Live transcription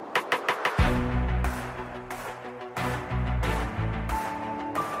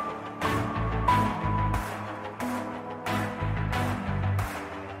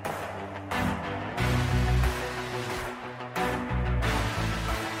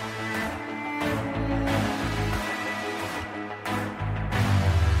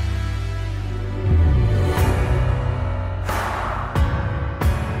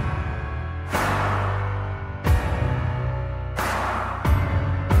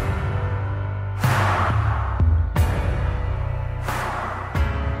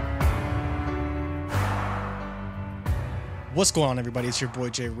What's going on, everybody? It's your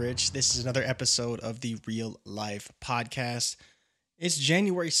boy Jay Rich. This is another episode of the Real Life Podcast. It's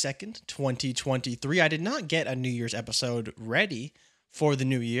January 2nd, 2023. I did not get a New Year's episode ready for the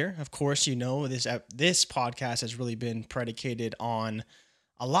new year. Of course, you know, this podcast has really been predicated on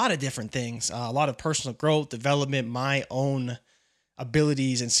a lot of different things, a lot of personal growth, development, my own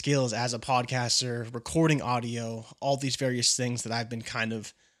abilities and skills as a podcaster, recording audio, all these various things that I've been kind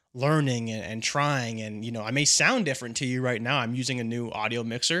of learning and trying. And, you know, I may sound different to you right now. I'm using a new audio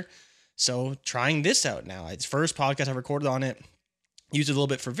mixer. So trying this out now. It's first podcast I recorded on it. Use it a little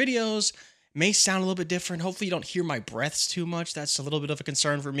bit for videos. May sound a little bit different. Hopefully you don't hear my breaths too much. That's a little bit of a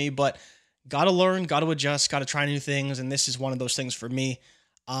concern for me, but gotta learn, gotta adjust, gotta try new things. And this is one of those things for me.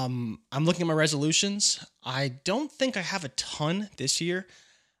 I'm looking at my resolutions. I don't think I have a ton this year.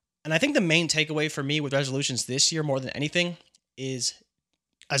 And I think the main takeaway for me with resolutions this year, more than anything, is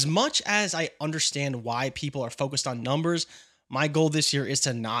as much as I understand why people are focused on numbers, my goal this year is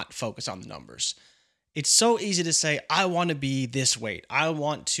to not focus on the numbers. It's so easy to say, I want to be this weight. I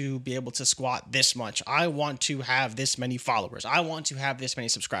want to be able to squat this much. I want to have this many followers. I want to have this many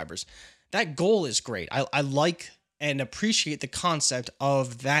subscribers. That goal is great. I like and appreciate the concept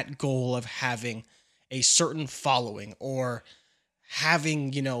of that goal of having a certain following or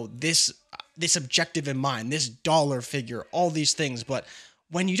having, you know, this objective in mind, this dollar figure, all these things. But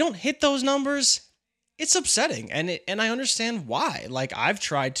when you don't hit those numbers, it's upsetting. And I understand why. Like, I've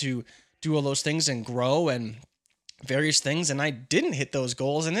tried to do all those things and grow and various things, and I didn't hit those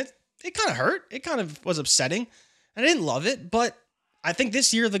goals, and it kind of hurt. It kind of was upsetting. I didn't love it, but I think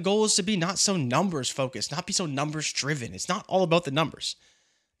this year the goal is to be not so numbers focused, not be so numbers driven. It's not all about the numbers.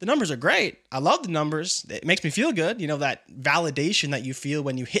 The numbers are great. I love the numbers. It makes me feel good. You know, that validation that you feel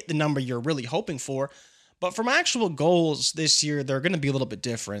when you hit the number you're really hoping for. But for my actual goals this year, they're going to be a little bit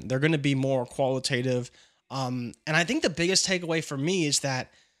different. They're going to be more qualitative. And I think the biggest takeaway for me is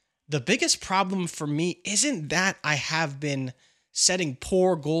that the biggest problem for me isn't that I have been setting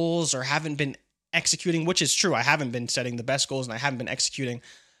poor goals or haven't been executing, which is true. I haven't been setting the best goals and I haven't been executing.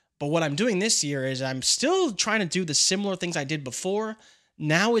 But what I'm doing this year is I'm still trying to do the similar things I did before.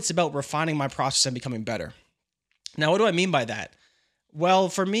 Now it's about refining my process and becoming better. Now, what do I mean by that? Well,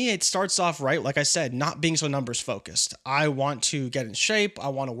 for me, it starts off right, like I said, not being so numbers focused. I want to get in shape. I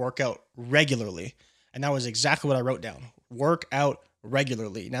want to work out regularly. And that was exactly what I wrote down. Work out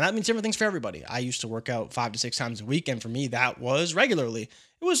regularly. Now, that means different things for everybody. I used to work out 5 to 6 times a week, and for me, that was regularly.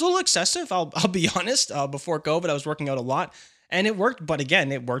 It was a little excessive, I'll be honest. Before COVID, I was working out a lot, and it worked. But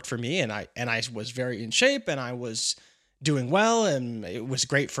again, it worked for me, and I was very in shape, and I was doing well, and it was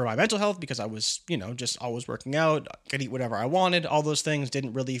great for my mental health because I was, you know, just always working out, could eat whatever I wanted, all those things,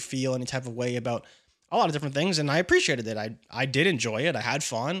 didn't really feel any type of way about a lot of different things, and I appreciated it. I did enjoy it. I had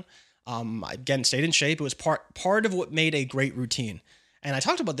fun. Again, stayed in shape. It was part of what made a great routine. And I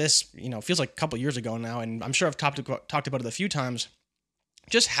talked about this, you know, feels like a couple years ago now, and I'm sure I've talked about it a few times.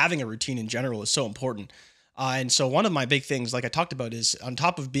 Just having a routine in general is so important. And so one of my big things, like I talked about, is on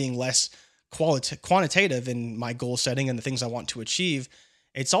top of being less quantitative in my goal setting and the things I want to achieve,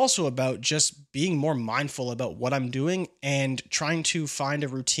 it's also about just being more mindful about what I'm doing and trying to find a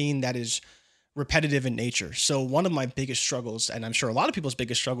routine that is repetitive in nature. So one of my biggest struggles, and I'm sure a lot of people's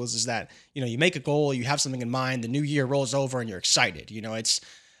biggest struggles, is that, you know, you make a goal, you have something in mind, the new year rolls over and you're excited. You know,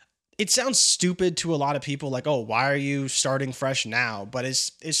 it sounds stupid to a lot of people, like, oh, why are you starting fresh now? But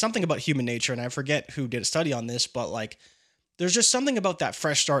it's something about human nature, and I forget who did a study on this, but like, there's just something about that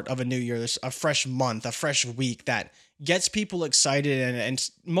fresh start of a new year, a fresh month, a fresh week that gets people excited and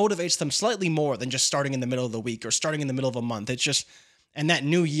motivates them slightly more than just starting in the middle of the week or starting in the middle of a month. It's just, and that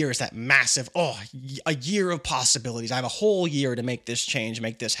new year is that massive, a year of possibilities. I have a whole year to make this change,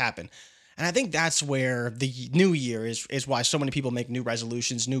 make this happen. And I think that's where the new year is why so many people make new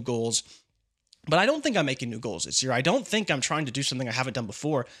resolutions, new goals. But I don't think I'm making new goals this year. I don't think I'm trying to do something I haven't done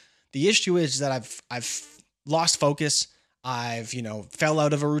before. The issue is that I've lost focus. I've, you know, fell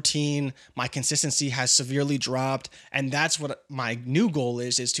out of a routine. My consistency has severely dropped. And that's what my new goal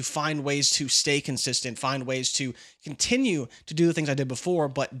is to find ways to stay consistent, find ways to continue to do the things I did before,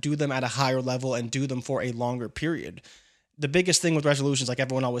 but do them at a higher level and do them for a longer period. The biggest thing with resolutions, like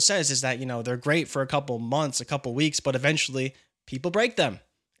everyone always says, is that, you know, they're great for a couple months, a couple weeks, but eventually people break them.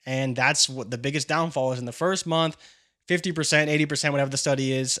 And that's what the biggest downfall is. In the first month, 50%, 80%, whatever the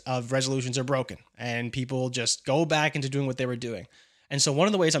study is, of resolutions are broken and people just go back into doing what they were doing. And so one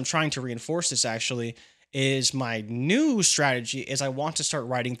of the ways I'm trying to reinforce this actually is my new strategy is I want to start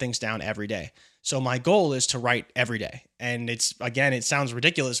writing things down every day. So my goal is to write every day. And it's, again, it sounds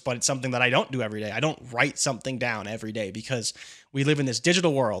ridiculous, but it's something that I don't do every day. I don't write something down every day because we live in this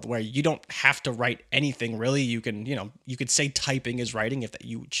digital world where you don't have to write anything really. You can, you could say typing is writing if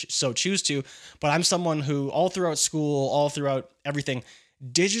you so choose to, but I'm someone who all throughout school, all throughout everything,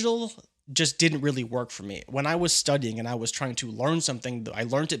 digital just didn't really work for me. When I was studying and I was trying to learn something, I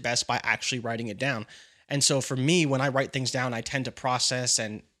learned it best by actually writing it down. And so for me, when I write things down, I tend to process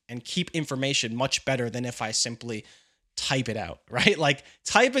and keep information much better than if I simply type it out, right? Like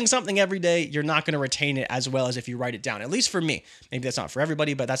typing something every day, you're not going to retain it as well as if you write it down, at least for me. Maybe that's not for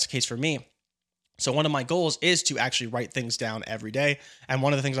everybody, but that's the case for me. So one of my goals is to actually write things down every day. And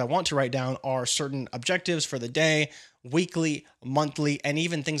one of the things I want to write down are certain objectives for the day, weekly, monthly, and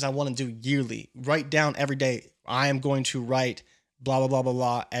even things I want to do yearly. Write down every day. I am going to write blah, blah, blah, blah,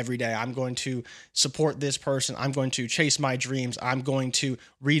 blah every day. I'm going to support this person. I'm going to chase my dreams. I'm going to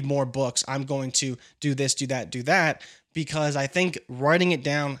read more books. I'm going to do this, do that, because I think writing it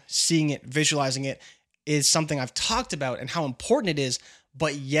down, seeing it, visualizing it is something I've talked about and how important it is,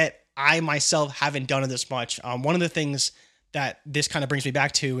 but yet I myself haven't done it this much. One of the things that this kind of brings me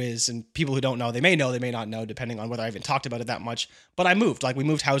back to is, and people who don't know, they may not know, depending on whether I even talked about it that much, but I moved. Like we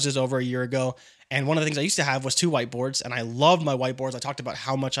moved houses over a year ago. And one of the things I used to have was 2 whiteboards, and I loved my whiteboards. I talked about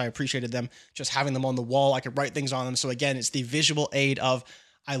how much I appreciated them, just having them on the wall. I could write things on them. So again, it's the visual aid of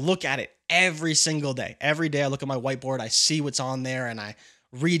I look at it every single day. Every day I look at my whiteboard, I see what's on there, and I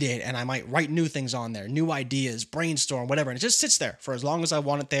read it, and I might write new things on there, new ideas, brainstorm, whatever. And it just sits there for as long as I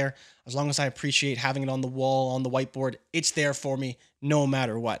want it there, as long as I appreciate having it on the wall, on the whiteboard. It's there for me no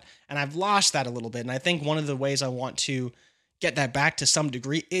matter what. And I've lost that a little bit. And I think one of the ways I want to get that back to some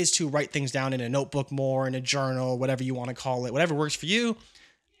degree is to write things down in a notebook more, in a journal, whatever you want to call it, whatever works for you.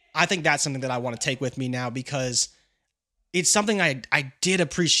 I think that's something that I want to take with me now because it's something I did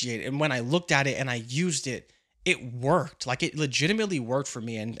appreciate. And when I looked at it and I used it, it worked. Like it legitimately worked for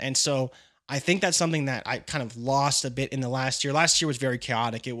me. And so I think that's something that I kind of lost a bit in the last year. Last year was very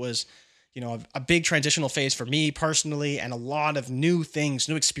chaotic. It was, a big transitional phase for me personally, and a lot of new things,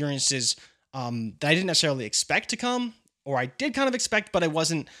 new experiences that I didn't necessarily expect to come, or I did kind of expect, but I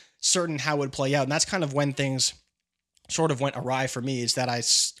wasn't certain how it would play out. And that's kind of when things sort of went awry for me, is that I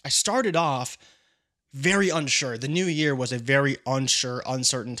started off very unsure. The new year was a very unsure,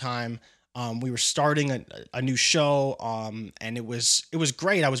 uncertain time. We were starting a new show, and it was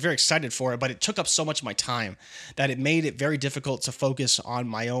great. I was very excited for it, but it took up so much of my time that it made it very difficult to focus on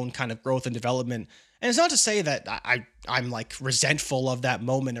my own kind of growth and development. And it's not to say that I'm like resentful of that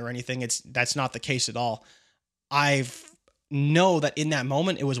moment or anything. That's not the case at all. I know that in that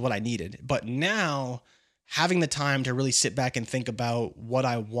moment it was what I needed, but now having the time to really sit back and think about what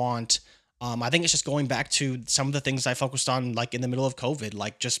I want. I think it's just going back to some of the things I focused on, like in the middle of COVID,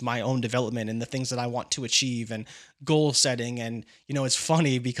 like just my own development and the things that I want to achieve and goal setting. And, it's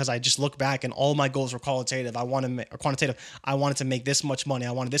funny because I just look back and all my goals were quantitative. I wanted to make this much money.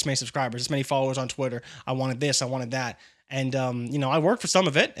 I wanted this many subscribers, this many followers on Twitter. I wanted this, I wanted that. And, I worked for some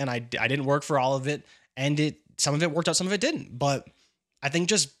of it, and I didn't work for all of it. And some of it worked out, some of it didn't. But I think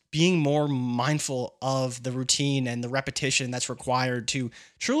just being more mindful of the routine and the repetition that's required to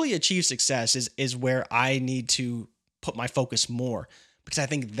truly achieve success is where I need to put my focus more, because I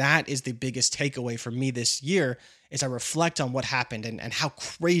think that is the biggest takeaway for me this year is I reflect on what happened and how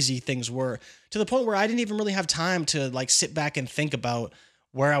crazy things were, to the point where I didn't even really have time to like sit back and think about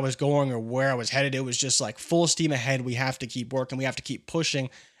where I was going or where I was headed. It was just like full steam ahead. We have to keep working. We have to keep pushing.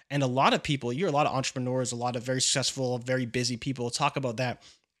 And a lot of people, a lot of entrepreneurs, a lot of very successful, very busy people talk about that.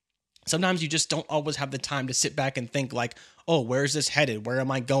 Sometimes you just don't always have the time to sit back and think like, oh, where's this headed? Where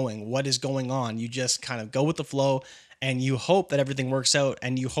am I going? What is going on? You just kind of go with the flow, and you hope that everything works out.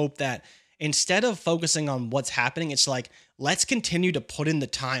 And you hope that instead of focusing on what's happening, it's like, let's continue to put in the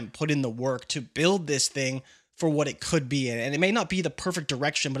time, put in the work to build this thing for what it could be. And it may not be the perfect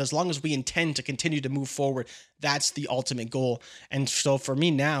direction, but as long as we intend to continue to move forward, that's the ultimate goal. And so for me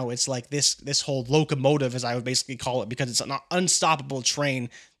now, it's like this whole locomotive, as I would basically call it, because it's an unstoppable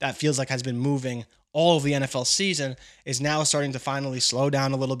train that feels like has been moving all of the NFL season, is now starting to finally slow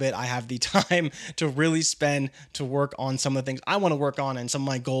down a little bit. I have the time to really spend to work on some of the things I want to work on, and some of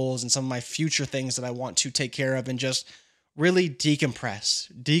my goals and some of my future things that I want to take care of, and just really decompress,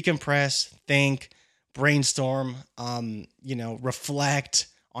 think, brainstorm, reflect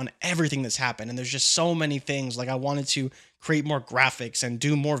on everything that's happened. And there's just so many things. Like I wanted to create more graphics and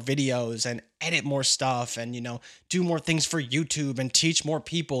do more videos and edit more stuff and, do more things for YouTube and teach more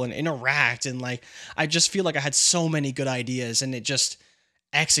people and interact. And like, I just feel like I had so many good ideas, and it just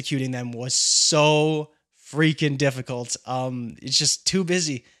executing them was so freaking difficult. It's just too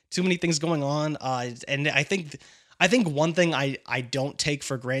busy, too many things going on. And I think one thing I don't take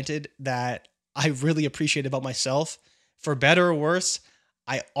for granted that I really appreciate about myself, for better or worse,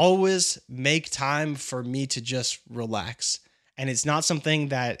 I always make time for me to just relax. And it's not something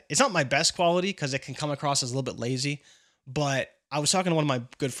that it's not my best quality because it can come across as a little bit lazy. But I was talking to one of my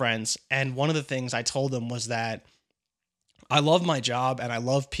good friends, and one of the things I told him was that I love my job and I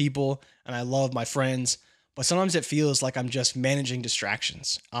love people and I love my friends, but sometimes it feels like I'm just managing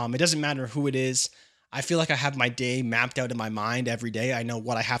distractions. It doesn't matter who it is. I feel like I have my day mapped out in my mind every day. I know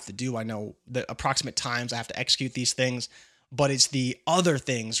what I have to do. I know the approximate times I have to execute these things, but it's the other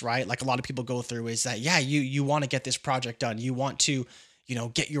things, right? Like a lot of people go through is that, yeah, you want to get this project done. You want to,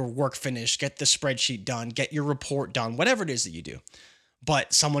 get your work finished, get the spreadsheet done, get your report done, whatever it is that you do,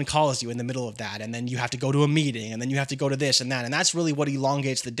 but someone calls you in the middle of that, and then you have to go to a meeting, and then you have to go to this and that, and that's really what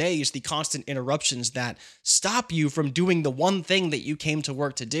elongates the day, is the constant interruptions that stop you from doing the one thing that you came to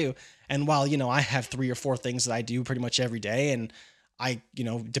work to do. And while I have 3 or 4 things that I do pretty much every day, and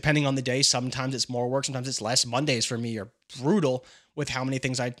depending on the day, sometimes it's more work, sometimes it's less. Mondays for me are brutal with how many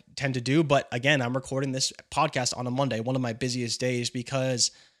things I tend to do, but again, I'm recording this podcast on a Monday, one of my busiest days,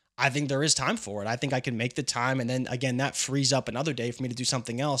 because I think there is time for it. I think I can make the time. And then again, that frees up another day for me to do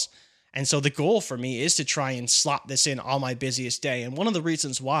something else. And so the goal for me is to try and slot this in on my busiest day. And one of the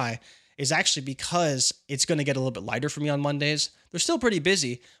reasons why is actually because it's going to get a little bit lighter for me on Mondays. They're still pretty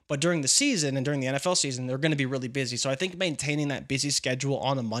busy, but during the season and during the NFL season, they're going to be really busy. So I think maintaining that busy schedule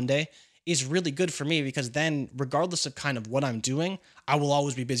on a Monday is really good for me, because then regardless of kind of what I'm doing, I will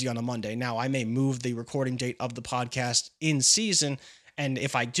always be busy on a Monday. Now, I may move the recording date of the podcast in season, and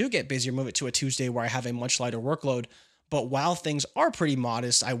if I do get busier, move it to a Tuesday where I have a much lighter workload. But while things are pretty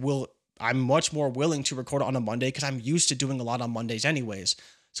modest, I'm much more willing to record on a Monday because I'm used to doing a lot on Mondays anyways.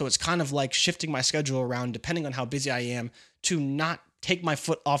 So it's kind of like shifting my schedule around depending on how busy I am, to not take my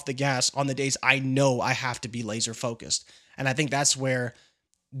foot off the gas on the days I know I have to be laser focused. And I think that's where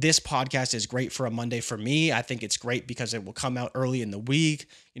this podcast is great for a Monday for me. I think it's great because it will come out early in the week.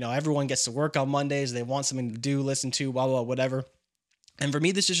 Everyone gets to work on Mondays. They want something to do, listen to, blah, blah, whatever. And for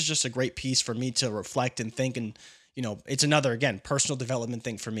me, this is just a great piece for me to reflect and think. And, it's another, again, personal development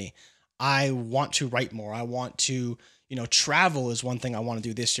thing for me. I want to write more. I want to, travel is one thing I want to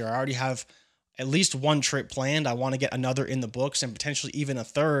do this year. I already have at least one trip planned. I want to get another in the books, and potentially even a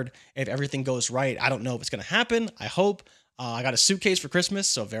third if everything goes right. I don't know if it's going to happen. I hope. I got a suitcase for Christmas,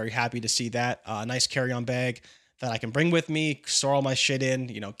 so very happy to see that. A nice carry-on bag that I can bring with me, store all my shit in,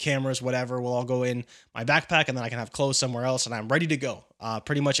 cameras, whatever, will all go in my backpack, and then I can have clothes somewhere else, and I'm ready to go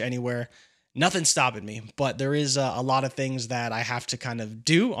pretty much anywhere. Nothing's stopping me, but there is a lot of things that I have to kind of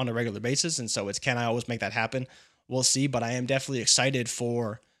do on a regular basis, and so can I always make that happen? We'll see, but I am definitely excited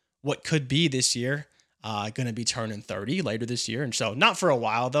for what could be this year. Going to be turning 30 later this year, and so not for a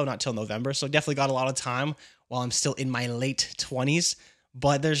while, though, not till November, so definitely got a lot of time while I'm still in my late 20s,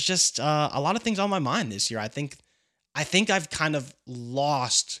 but there's just a lot of things on my mind this year. I think I've kind of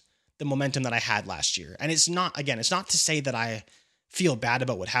lost the momentum that I had last year. And it's not to say that I feel bad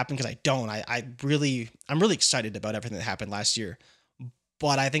about what happened, because I don't. I'm really excited about everything that happened last year.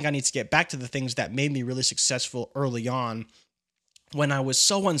 But I think I need to get back to the things that made me really successful early on, when I was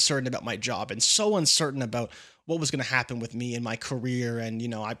so uncertain about my job and so uncertain about what was going to happen with me in my career. And,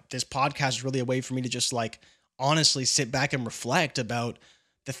 this podcast is really a way for me to just honestly sit back and reflect about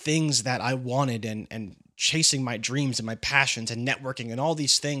the things that I wanted, and chasing my dreams and my passions and networking and all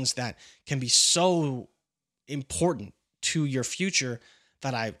these things that can be so important to your future,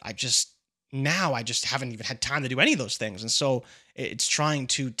 that I just haven't even had time to do any of those things. And so it's trying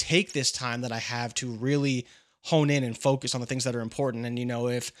to take this time that I have to really hone in and focus on the things that are important. And,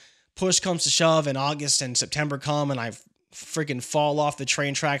 if push comes to shove and August and September come and I freaking fall off the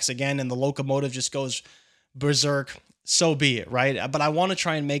train tracks again and the locomotive just goes berserk, so be it, right? But I want to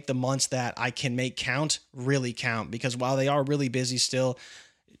try and make the months that I can make count really count, because while they are really busy still,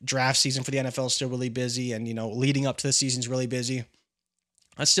 draft season for the NFL is still really busy, and leading up to the season is really busy,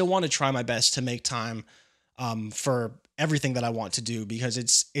 I still want to try my best to make time for everything that I want to do, because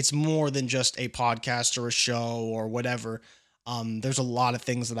it's more than just a podcast or a show or whatever. There's a lot of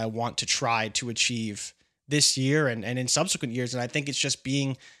things that I want to try to achieve this year and in subsequent years, and I think it's just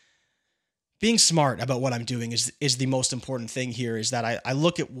being smart about what I'm doing is the most important thing here. Is that I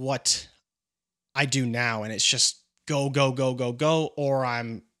look at what I do now, and it's just go, go, go, go, go, or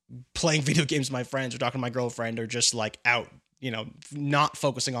I'm playing video games with my friends or talking to my girlfriend, or just out, not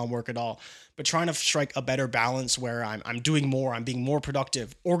focusing on work at all, but trying to strike a better balance where I'm doing more, I'm being more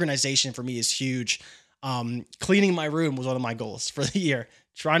productive. Organization for me is huge. Cleaning my room was one of my goals for the year.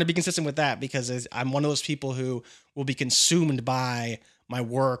 trying to be consistent with that, because I'm one of those people who will be consumed by my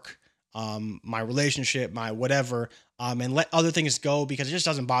work, my relationship, my whatever, and let other things go because it just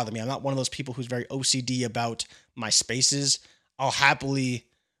doesn't bother me. I'm not one of those people who's very OCD about my spaces. I'll happily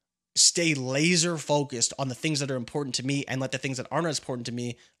stay laser focused on the things that are important to me and let the things that aren't as important to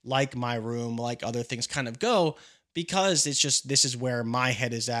me, like my room, like other things, kind of go, because it's just, this is where my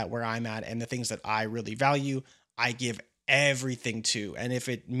head is at, where I'm at, and the things that I really value, I give everything to. And if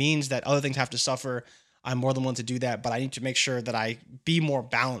it means that other things have to suffer, I'm more than willing to do that, but I need to make sure that I be more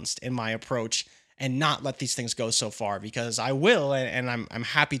balanced in my approach and not let these things go so far, because I will, and I'm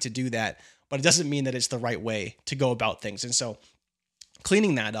happy to do that, but it doesn't mean that it's the right way to go about things. And so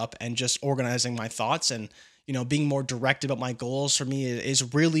cleaning that up and just organizing my thoughts and, being more direct about my goals for me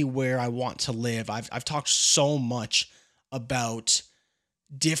is really where I want to live. I've talked so much about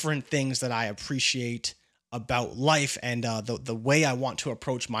different things that I appreciate about life, and the way I want to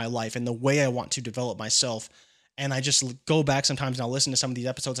approach my life and the way I want to develop myself. And I just go back sometimes and I'll listen to some of these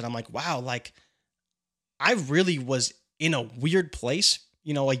episodes and I'm like, wow, like I really was in a weird place,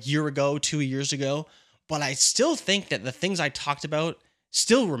 a year ago, 2 years ago, but I still think that the things I talked about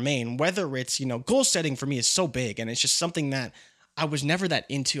still remain, whether it's, goal setting for me is so big, and it's just something that I was never that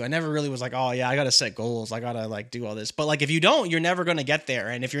into. I never really was like, oh yeah, I got to set goals. I got to like do all this. But like, if you don't, you're never going to get there.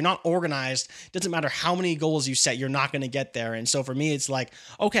 And if you're not organized, it doesn't matter how many goals you set, you're not going to get there. And so for me, it's like,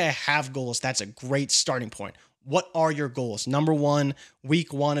 okay, I have goals. That's a great starting point. What are your goals? Number one,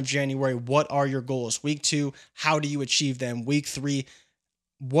 week 1 of January, what are your goals? Week 2, how do you achieve them? Week 3,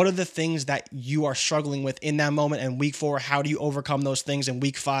 what are the things that you are struggling with in that moment? And week 4, how do you overcome those things? And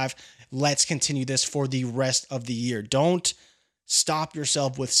week 5, let's continue this for the rest of the year. Don't stop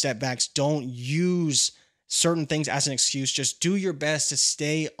yourself with setbacks. Don't use certain things as an excuse. Just do your best to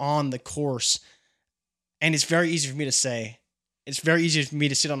stay on the course. And it's very easy for me to say, it's very easy for me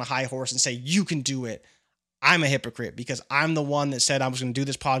to sit on a high horse and say, you can do it. I'm a hypocrite because I'm the one that said I was going to do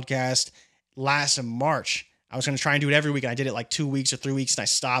this podcast last March. I was going to try and do it every week. And I did it like 2 weeks or 3 weeks and I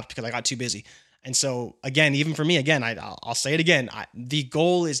stopped because I got too busy. And so again, even for me, again, I'll say it again. The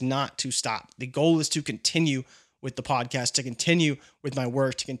goal is not to stop. The goal is to continue with the podcast, to continue with my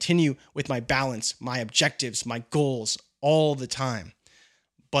work, to continue with my balance, my objectives, my goals all the time.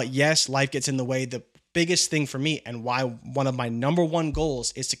 But yes, life gets in the way. The biggest thing for me, and why one of my number one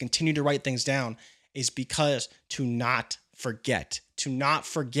goals is to continue to write things down, is because to not forget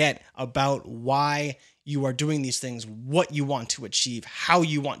about why you are doing these things, what you want to achieve, how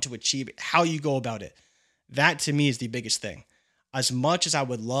you want to achieve it, how you go about it. That to me is the biggest thing. As much as I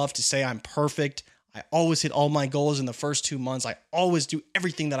would love to say I'm perfect, I always hit all my goals in the first 2 months, I always do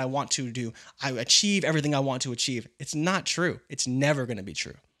everything that I want to do, I achieve everything I want to achieve. It's not true. It's never going to be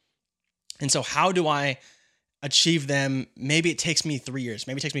true. And so how do I achieve them? Maybe it takes me 3 years,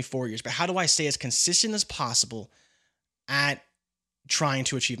 maybe it takes me 4 years, but how do I stay as consistent as possible at trying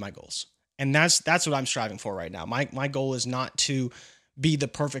to achieve my goals? And that's what I'm striving for right now. My goal is not to be the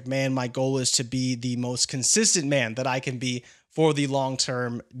perfect man. My goal is to be the most consistent man that I can be for the long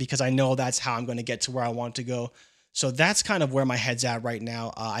term, because I know that's how I'm going to get to where I want to go. So that's kind of where my head's at right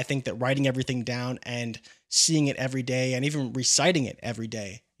now. I think that writing everything down and seeing it every day and even reciting it every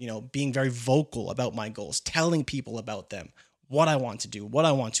day, being very vocal about my goals, telling people about them, what I want to do, what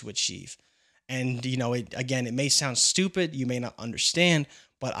I want to achieve. And, it may sound stupid, you may not understand,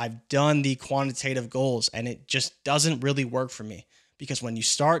 but I've done the quantitative goals and it just doesn't really work for me, because when you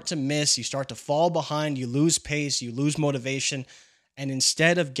start to miss, you start to fall behind, you lose pace, you lose motivation. And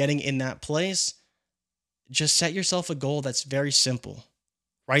instead of getting in that place, just set yourself a goal that's very simple.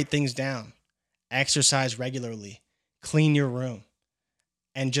 Write things down, exercise regularly, clean your room,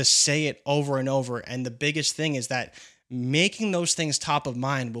 and just say it over and over. And the biggest thing is that making those things top of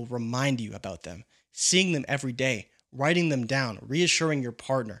mind will remind you about them. Seeing them every day, writing them down, reassuring your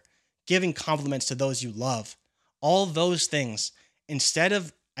partner, giving compliments to those you love, all those things, instead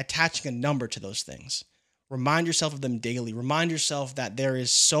of attaching a number to those things, remind yourself of them daily. Remind yourself that there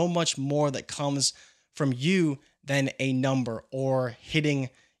is so much more that comes from you than a number or hitting,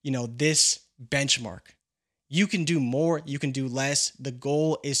 this benchmark. You can do more, you can do less. The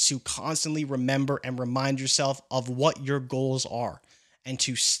goal is to constantly remember and remind yourself of what your goals are and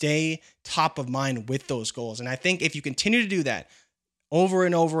to stay top of mind with those goals. And I think if you continue to do that over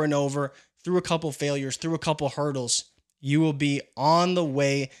and over and over, through a couple failures, through a couple hurdles, you will be on the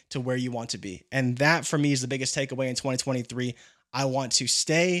way to where you want to be. And that for me is the biggest takeaway in 2023. I want to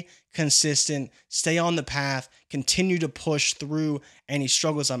stay consistent, stay on the path, continue to push through any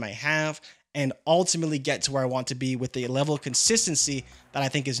struggles I might have, and ultimately get to where I want to be with the level of consistency that I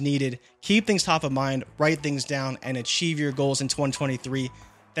think is needed. Keep things top of mind, write things down, and achieve your goals in 2023.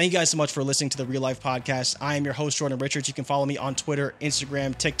 Thank you guys so much for listening to the Real Life Podcast. I am your host, Jordan Richards. You can follow me on Twitter,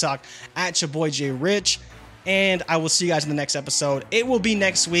 Instagram, TikTok at your boy J Rich. And I will see you guys in the next episode. It will be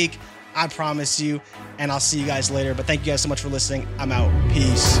next week, I promise you. And I'll see you guys later. But thank you guys so much for listening. I'm out.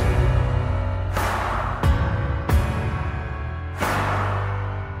 Peace.